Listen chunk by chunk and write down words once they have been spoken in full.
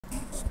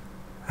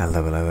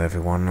Hello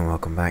everyone, and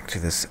welcome back to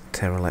this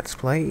Tera Let's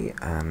Play,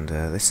 and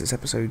this is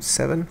episode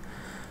 7,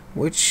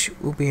 which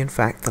will be in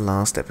fact the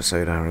last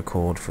episode I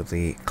record for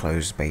the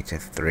closed beta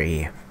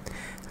 3.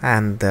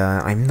 And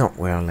I'm not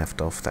where I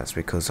left off. That's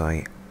because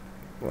I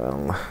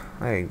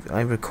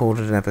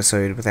recorded an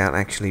episode without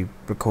actually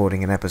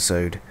recording an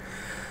episode.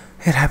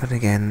 It happened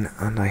again,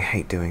 and I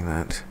hate doing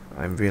that.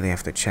 I really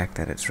have to check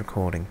that it's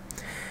recording.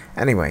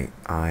 Anyway,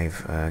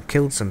 I've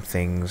killed some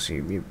things.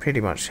 You pretty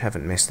much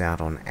haven't missed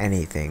out on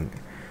anything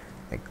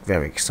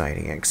very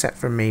exciting, except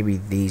for maybe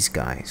these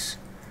guys.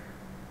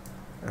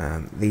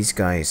 These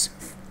guys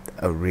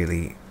are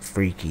really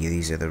freaky.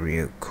 These are the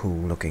real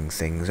cool looking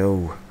things.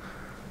 Oh,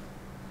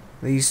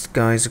 these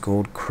guys are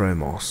called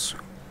Chromos,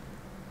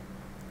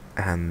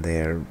 and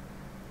they're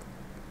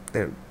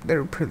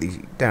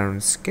pretty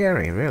darn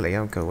scary, really.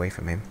 I'll go away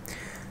from him,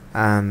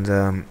 and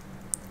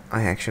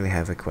I actually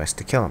have a quest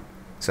to kill him.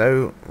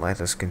 So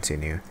let us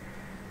continue.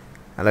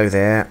 Hello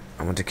there,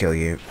 I want to kill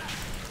you.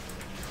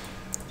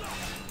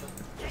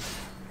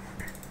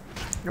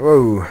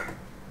 Whoa!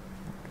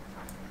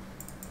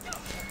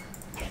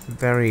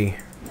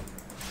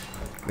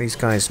 These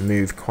guys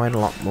move quite a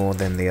lot more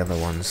than the other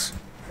ones.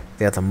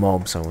 The other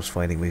mobs I was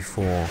fighting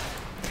before.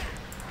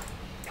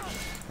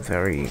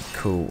 Very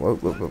cool. Whoa,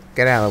 whoa, whoa.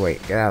 Get out of the way,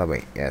 get out of the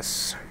way,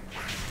 yes.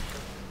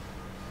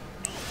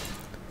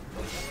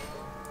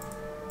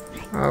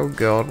 Oh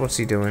god, what's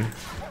he doing?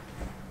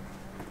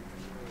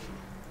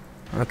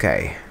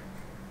 Okay.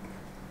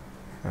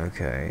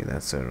 Okay,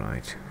 that's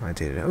alright. I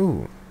did it.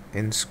 Ooh,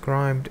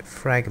 inscribed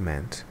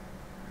fragment.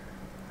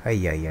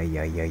 Okay.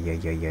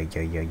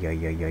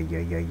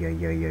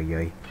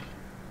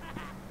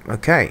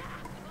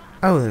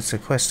 Oh, that's a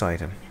quest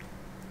item.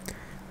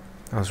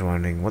 I was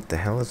wondering, what the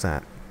hell is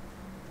that?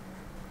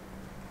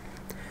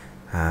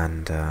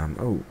 And,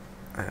 oh,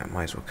 I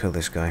might as well kill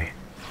this guy.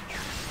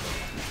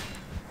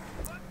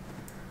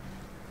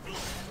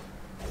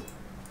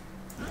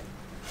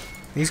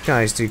 These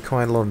guys do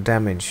quite a lot of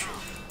damage.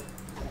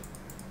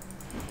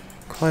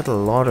 Quite a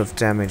lot of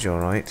damage,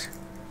 alright.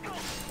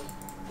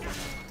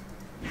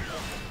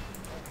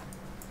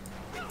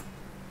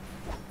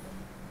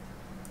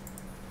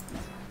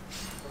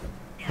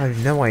 I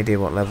have no idea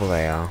what level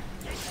they are.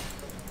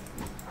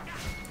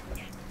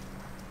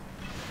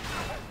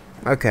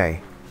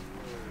 Okay.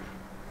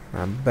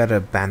 I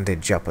better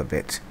bandage up a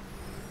bit.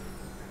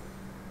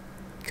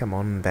 Come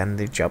on,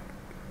 bandage up.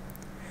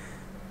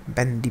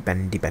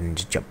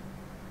 Bandage up.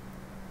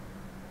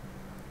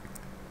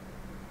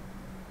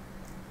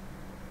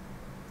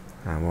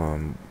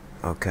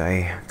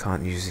 Okay,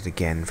 can't use it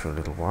again for a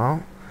little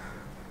while.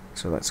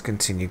 So let's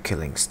continue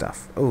killing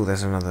stuff. Oh,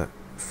 there's another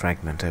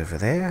fragment over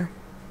there.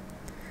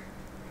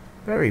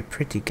 Very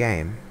pretty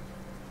game.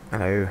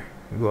 Hello.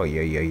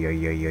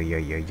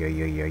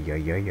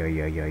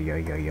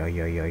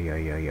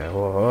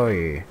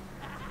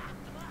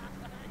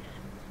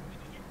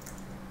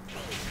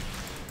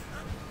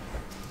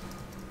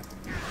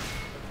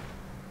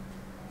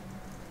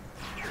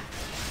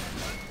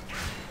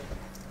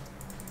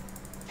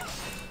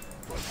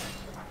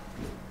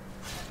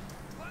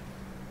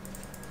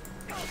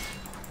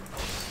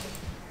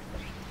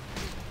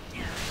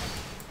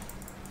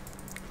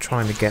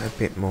 Trying to get a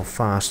bit more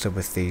faster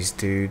with these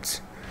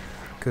dudes,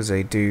 because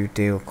they do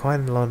deal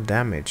quite a lot of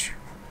damage.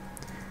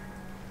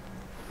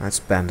 Let's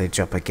bandage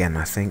up again,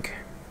 I think.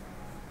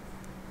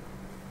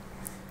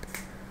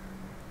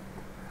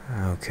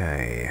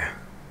 Okay.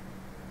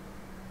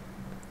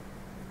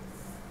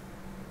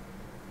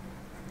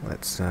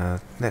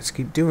 Let's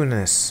keep doing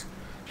this.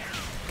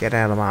 Get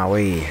out of my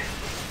way.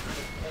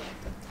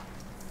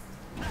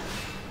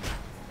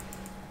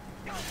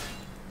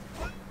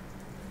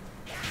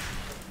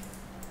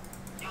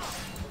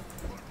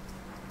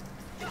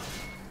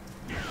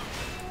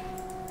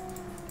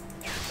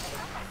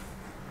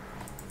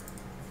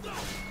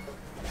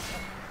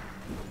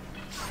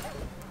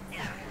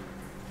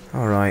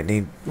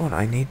 Alright,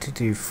 I need to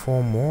do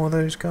 4 more of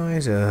those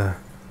guys? I've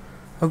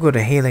got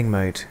a healing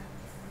mode.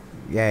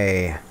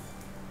 Yay.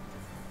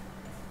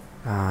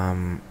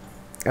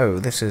 Oh,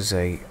 this is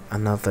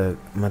another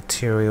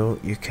material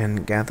you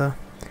can gather.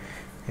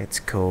 It's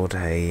called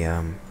a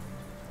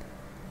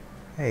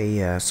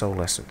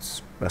soul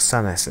essence, a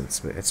sun essence,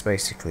 but it's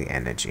basically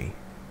energy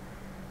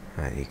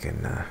that you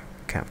can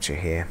capture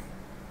here.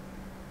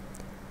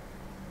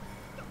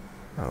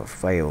 Oh,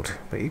 failed,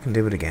 but you can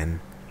do it again.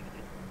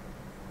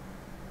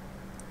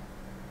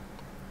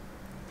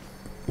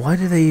 Why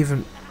do they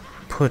even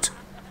put...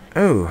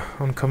 Oh,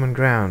 on common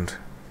ground.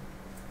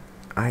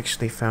 I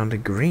actually found a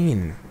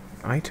green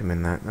item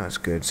in that. That's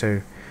good.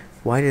 So,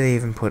 why do they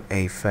even put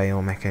a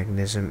fail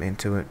mechanism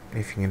into it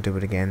if you can do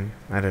it again?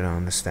 I don't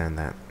understand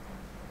that.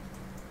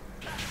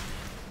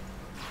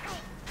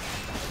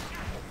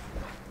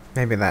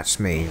 Maybe that's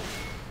me.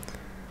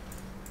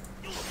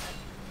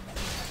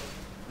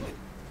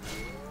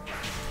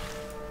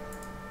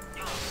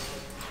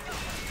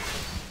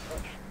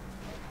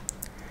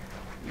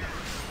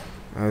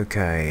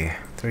 Okay,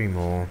 3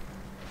 more.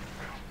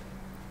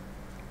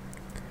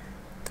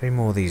 3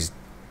 more of these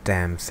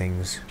damn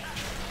things.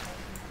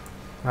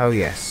 Oh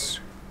yes.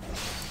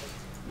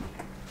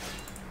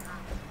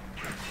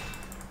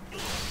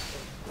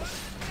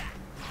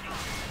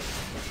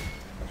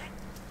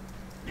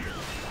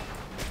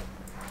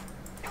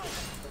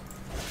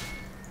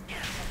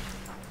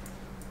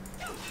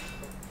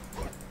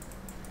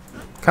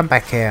 Come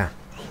back here,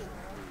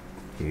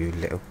 you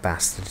little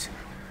bastard.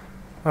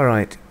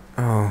 Alright.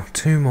 Oh,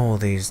 2 more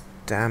of these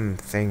damn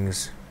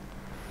things.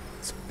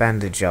 Let's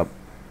bandage up.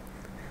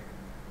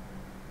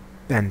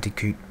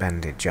 Bandicoot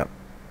bandage up.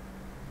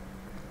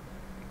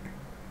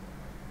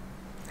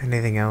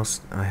 Anything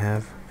else I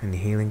have? Any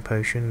healing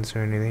potions or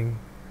anything?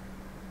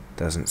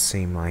 Doesn't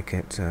seem like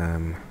it.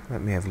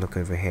 Let me have a look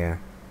over here.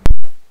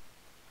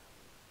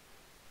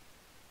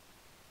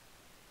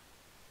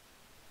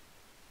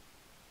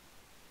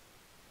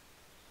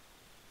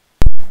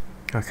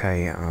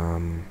 Okay,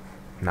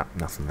 nope,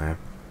 nothing there.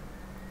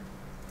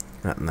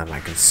 Nothing that I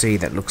can see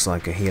that looks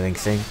like a healing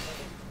thing.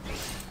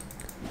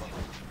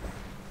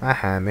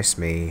 Aha, miss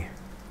me.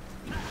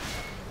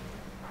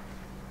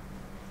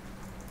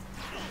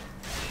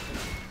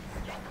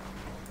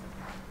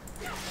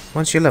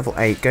 Once you're level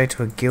 8, go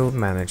to a guild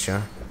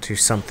manager to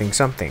something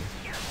something.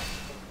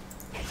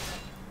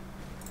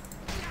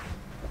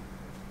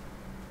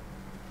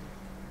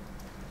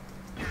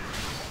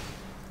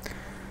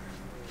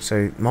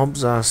 So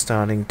mobs are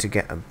starting to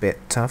get a bit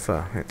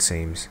tougher, it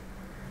seems,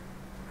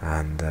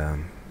 and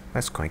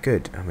that's quite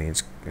good. I mean,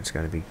 it's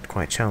going to be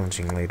quite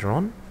challenging later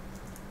on.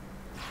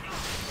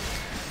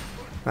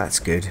 That's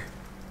good.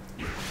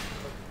 It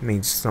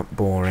means it's not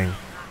boring.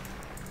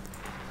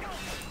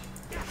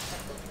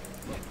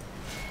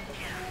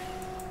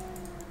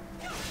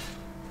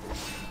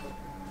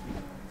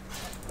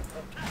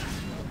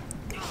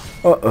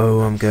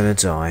 Uh-oh, I'm gonna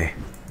die.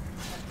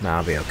 Nah,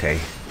 I'll be okay.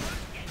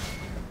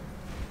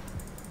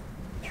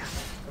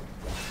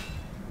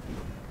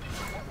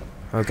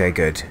 Okay,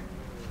 good.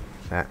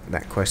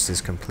 That quest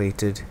is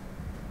completed.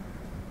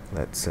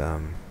 Let's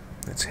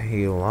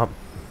heal up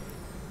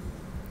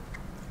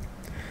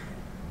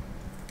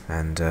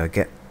and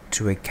get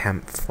to a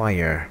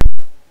campfire.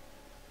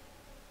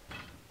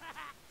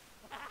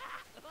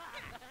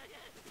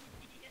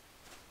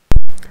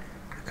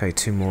 Okay,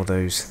 2 more of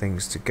those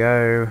things to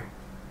go.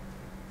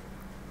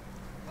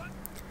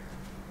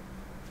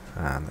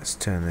 Let's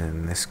turn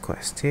in this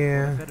quest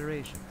here.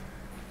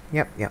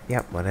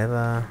 Yep,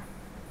 whatever.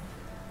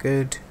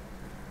 Good.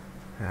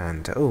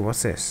 And oh,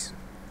 what's this?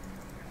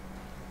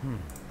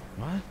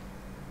 What?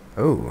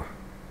 Oh.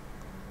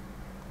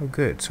 Oh,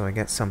 good. So I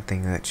get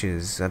something that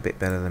is a bit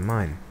better than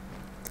mine.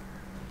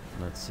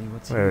 Let's see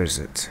what's Where here. is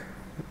it?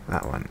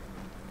 That one.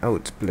 Oh,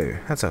 it's blue.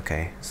 That's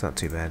okay. It's not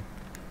too bad.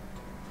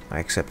 I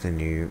accept a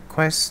new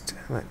quest.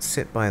 Let's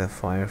sit by the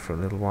fire for a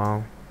little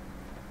while,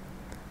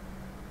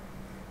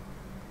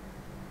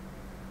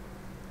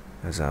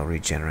 as I'll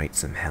regenerate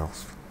some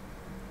health.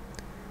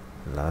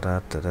 La da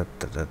da da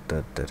da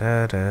da da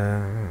da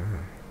da.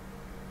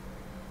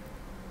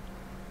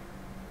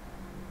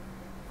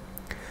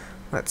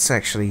 Let's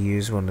actually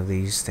use one of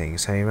these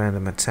things. Hey,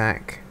 random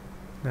attack.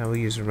 No, we'll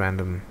use a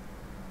random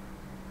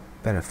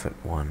benefit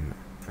one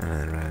and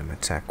then random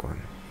attack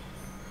one.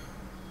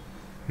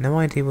 No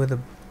idea where the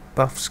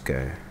buffs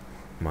go,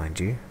 mind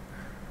you.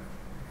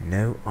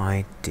 No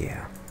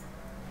idea.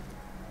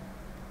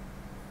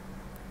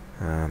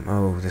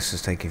 Oh, this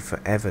is taking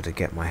forever to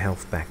get my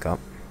health back up.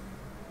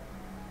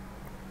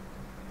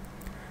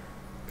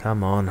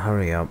 Come on,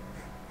 hurry up.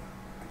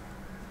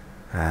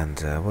 And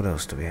what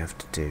else do we have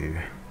to do?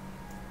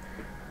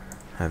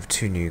 I have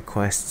 2 new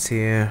quests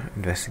here.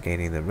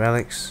 Investigating the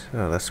relics.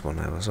 Oh, that's one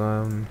I was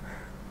on.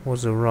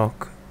 Was a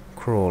rock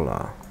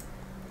crawler.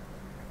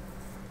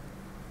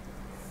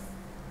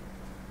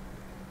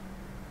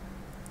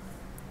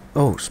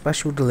 Oh,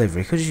 special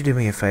delivery. Could you do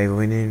me a favour?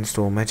 We need to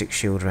install magic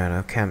shield around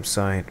our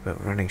campsite, but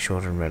we're running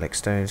short on relic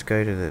stones.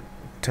 Go to the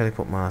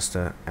teleport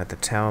master at the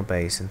tower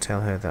base and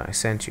tell her that I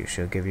sent you.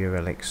 She'll give you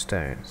relic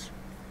stones.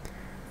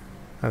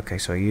 Okay,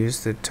 so I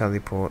use the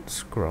teleport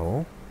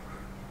scroll.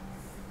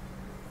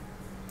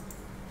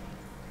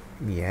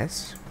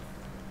 Yes.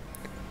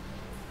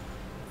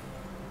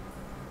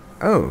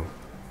 Oh.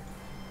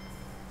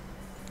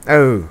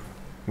 Oh.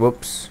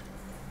 Whoops.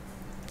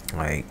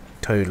 I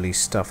totally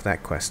stuffed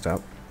that quest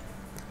up.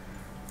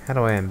 How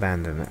do I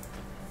abandon it?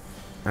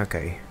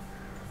 Okay.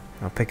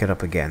 I'll pick it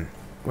up again.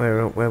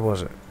 Where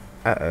was it?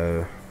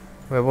 Uh-oh.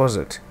 Where was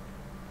it?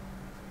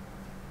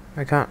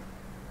 I can't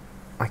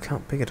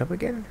pick it up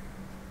again?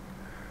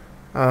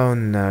 Oh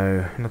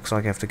no. Looks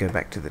like I have to go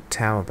back to the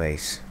tower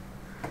base.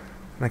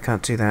 And I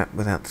can't do that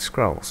without the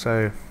scroll.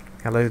 So,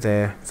 hello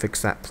there.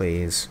 Fix that,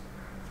 please.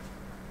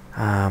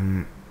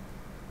 Might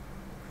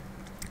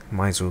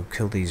as well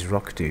kill these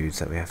rock dudes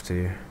that we have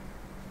to.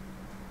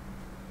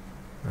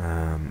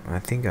 I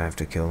think I have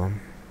to kill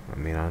them. I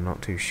mean, I'm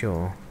not too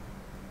sure.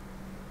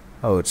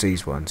 Oh, it's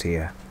these ones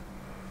here.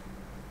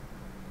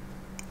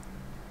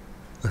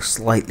 The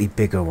slightly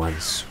bigger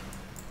ones.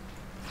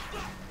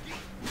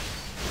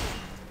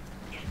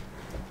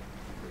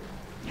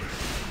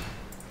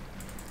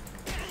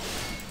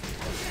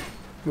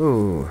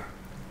 Ooh.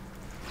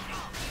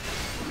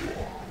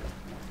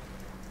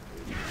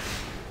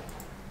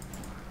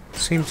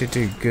 Seem to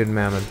do good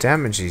amount of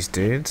damage, these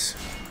dudes.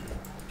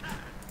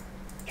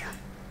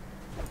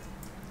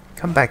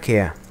 Come back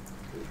here.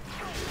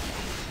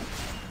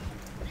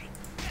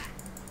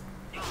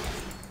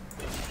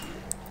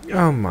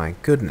 Oh my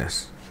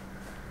goodness.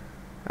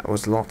 That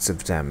was lots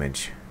of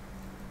damage.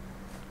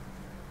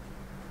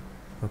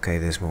 Okay,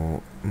 there's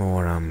more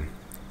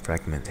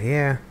fragment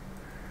here.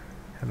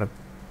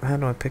 How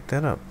do I pick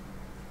that up?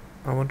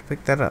 I want to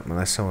pick that up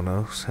unless someone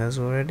else has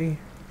already.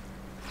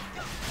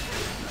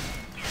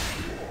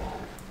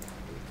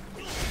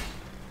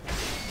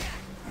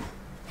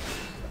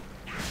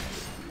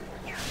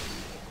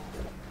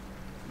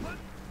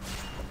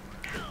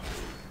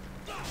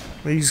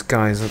 These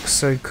guys look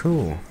so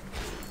cool.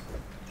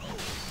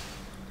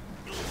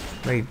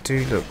 They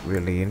do look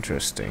really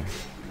interesting.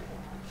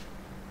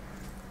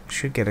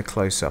 Should get a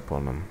close-up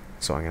on them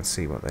so I can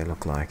see what they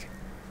look like.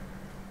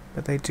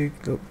 But they do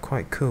look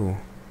quite cool.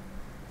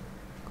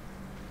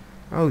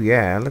 Oh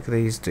yeah, look at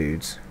these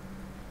dudes.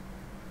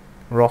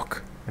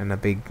 Rock and a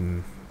big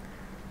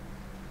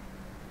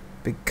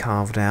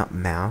carved out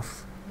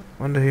mouth.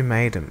 Wonder who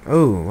made them.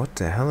 Oh, what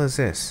the hell is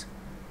this?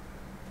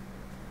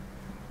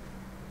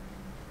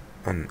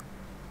 An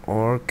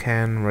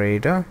Orcan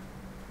Raider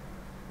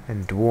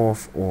and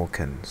Dwarf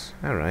Orcans.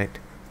 Alright,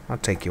 I'll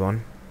take you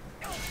on.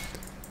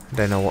 I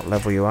don't know what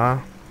level you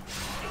are.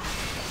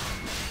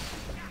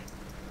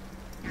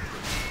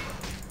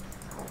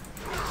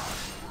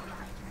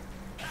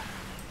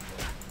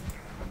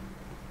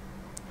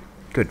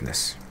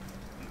 Goodness.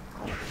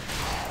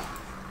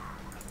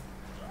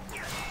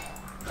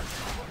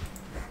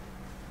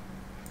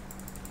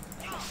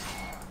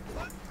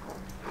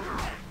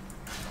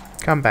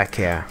 Come back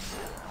here.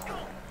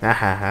 Ha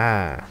ha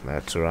ha,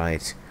 that's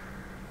right.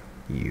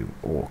 You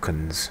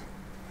Orcans.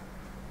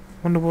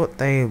 Wonder what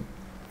they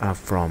are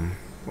from.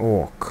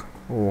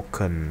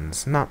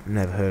 Orcans.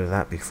 Never heard of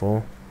that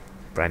before.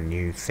 Brand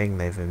new thing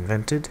they've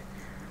invented.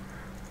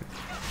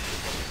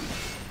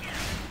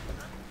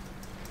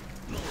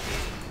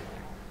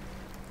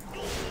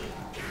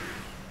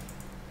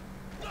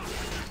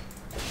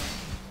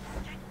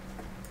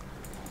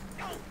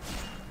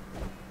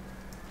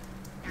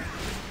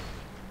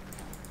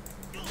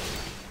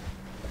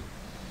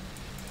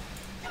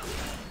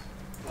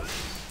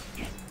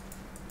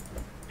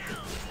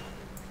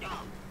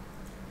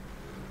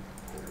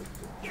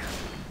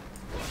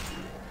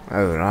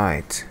 Oh,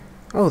 right.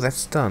 Oh,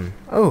 that's done.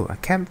 Oh, a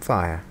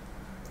campfire.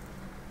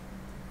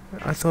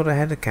 I thought I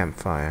had a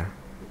campfire.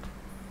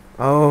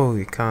 Oh,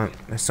 you can't.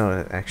 That's not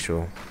an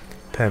actual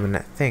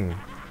permanent thing.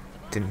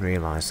 Didn't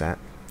realise that.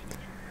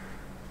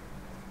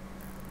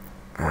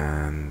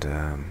 And,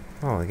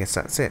 well, I guess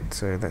that's it.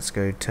 So let's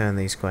go turn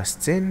these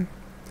quests in.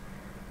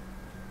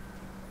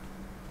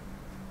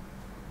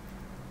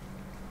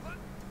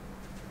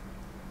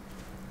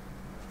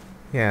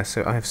 Yeah,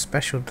 so I have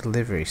special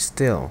delivery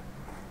still.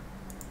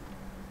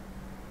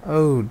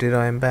 Oh, did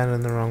I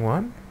abandon the wrong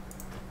one?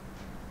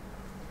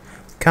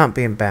 Can't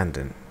be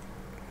abandoned.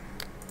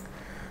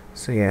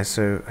 So yeah,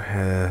 so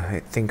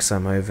it thinks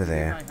I'm over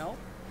there.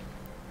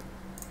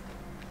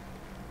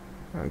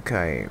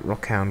 Okay,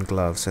 Rockhound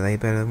gloves. Are they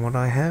better than what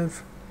I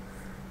have?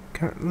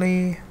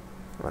 Currently,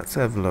 let's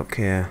have a look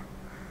here.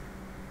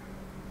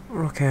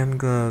 Rockhound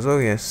gloves. Oh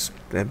yes,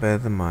 they're better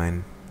than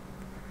mine.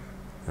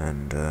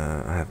 And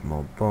I have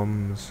more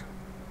bombs.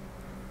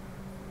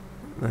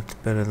 That's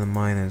better than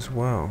mine as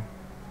well.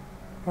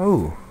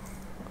 Oh,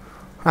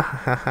 ha ha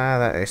ha ha!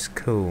 That is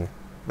cool.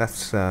 That's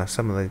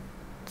some of the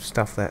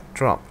stuff that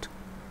dropped.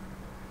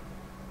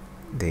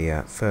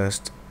 The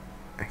first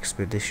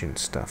expedition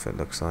stuff. It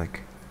looks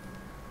like.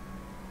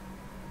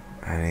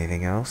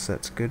 Anything else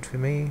that's good for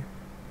me?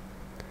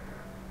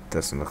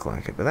 Doesn't look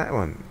like it, but that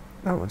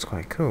one's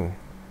quite cool.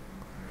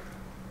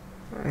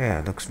 Yeah,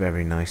 it looks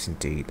very nice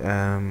indeed.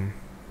 Oh,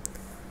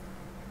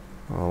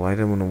 I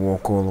don't want to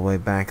walk all the way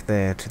back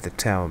there to the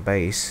tower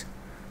base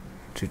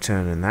to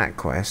turn in that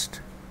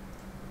quest,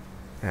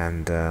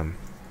 and I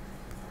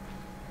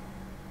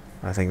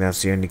think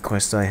that's the only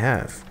quest I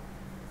have.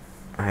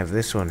 I have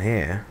this one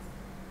here,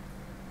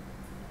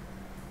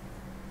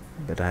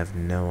 but I have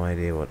no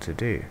idea what to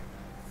do.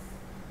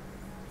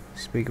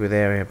 Speak with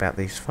Area about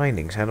these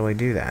findings. How do I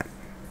do that?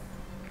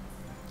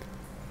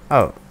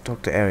 Oh,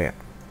 talk to Area.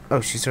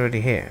 Oh, she's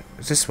already here.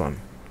 Is this one?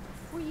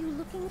 Were you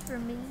looking for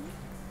me?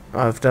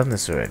 Oh, I've done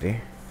this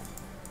already.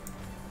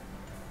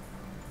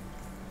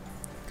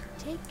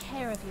 Take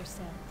care of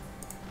yourself.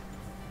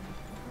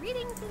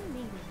 Greetings and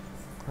meetings.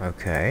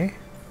 Okay.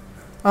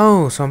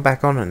 Oh, so I'm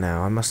back on it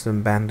now. I must have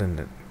abandoned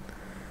it.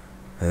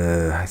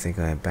 I think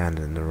I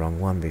abandoned the wrong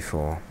one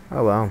before.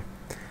 Oh well.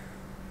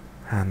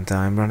 And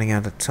I'm running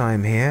out of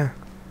time here,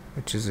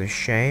 which is a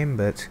shame,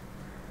 but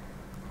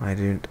I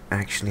don't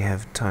actually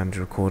have time to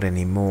record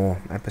any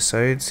more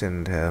episodes,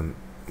 and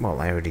well,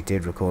 I already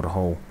did record a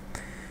whole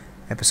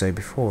episode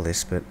before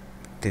this, but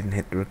didn't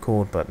hit the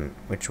record button,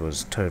 which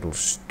was total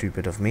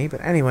stupid of me.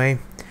 But anyway,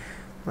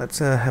 let's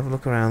have a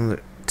look around the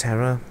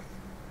Tera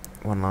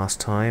one last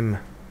time.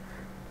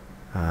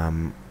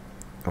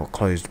 Or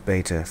closed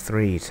beta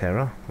 3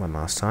 Tera one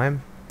last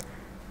time.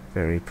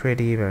 Very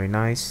pretty, very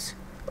nice.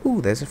 Ooh,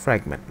 there's a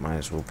fragment. Might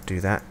as well do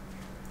that.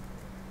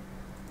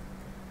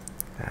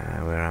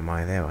 Where am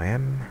I? There I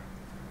am.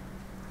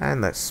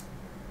 And let's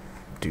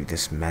do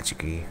this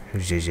magic-y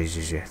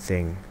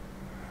thing.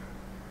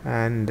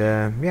 And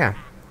yeah,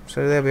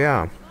 so there we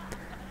are.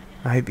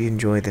 I hope you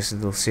enjoyed this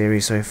little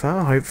series so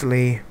far.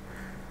 Hopefully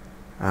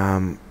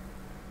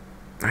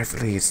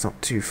it's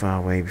not too far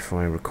away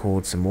before I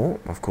record some more.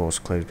 Of course,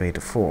 closed beta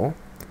 4.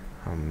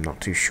 I'm not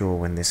too sure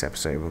when this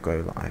episode will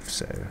go live,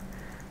 so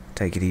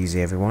take it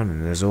easy everyone,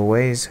 and as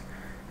always,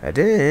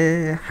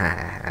 adieu.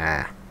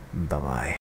 Bye bye.